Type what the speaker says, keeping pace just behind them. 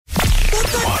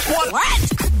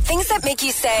Things that make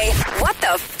you say, what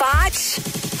the fotch?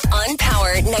 On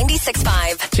Power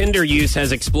 96.5. Tinder use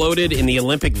has exploded in the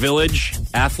Olympic Village.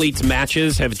 Athletes'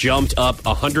 matches have jumped up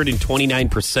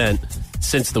 129%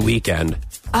 since the weekend.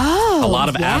 Oh, a lot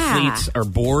of athletes are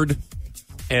bored,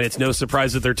 and it's no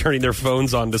surprise that they're turning their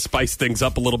phones on to spice things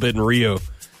up a little bit in Rio.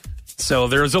 So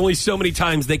there's only so many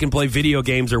times they can play video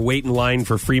games or wait in line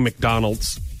for free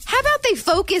McDonald's. How about they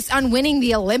focus on winning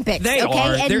the Olympics, They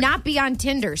are. and They're- not be on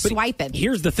Tinder swiping?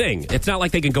 Here's the thing. It's not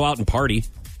like they can go out and party.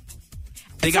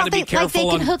 They It's got to not be like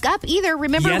careful they can hook up either.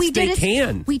 Remember, Yes, we did they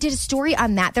can. We did a story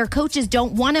on that. Their coaches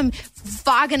don't want them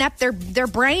fogging up their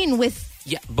brain with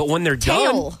Yeah, but when they're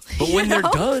tail, done, they're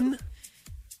done,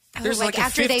 there's like like a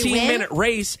after they 15-minute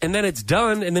race, and then it's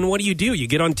done, and then what do? You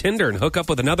get on Tinder and hook up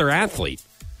with another athlete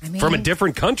from a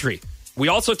different country. We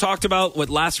also talked about,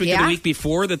 last week or the week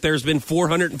before, that there's been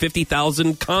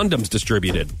 450,000 condoms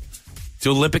distributed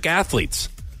to Olympic athletes.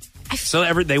 So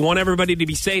they want everybody to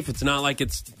be safe. It's not like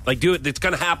it's going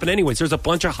to happen anyways. There's a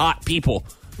bunch of hot people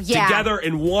together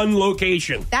in one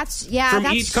location. That's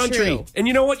each country. True. And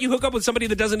you know what? You hook up with somebody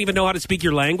that doesn't even know how to speak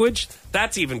your language.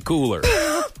 That's even cooler.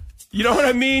 You know what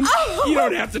I mean? Oh. You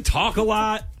don't have to talk a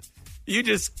lot. You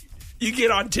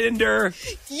get on Tinder.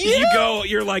 Yeah.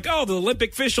 You're like, oh, the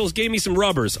Olympic officials gave me some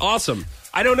rubbers. Awesome.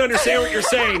 I don't understand what you're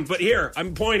saying, but here,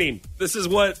 I'm pointing. This is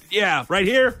right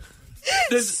here.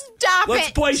 Stop Let's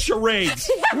it. play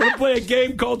charades. We're going to play a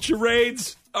game called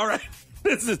charades. All right.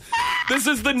 This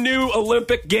is the new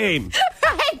Olympic game.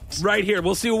 Right here.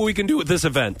 We'll see what we can do with this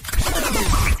event. What the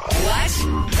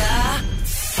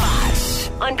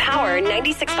fotch? On Power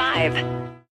 96.5.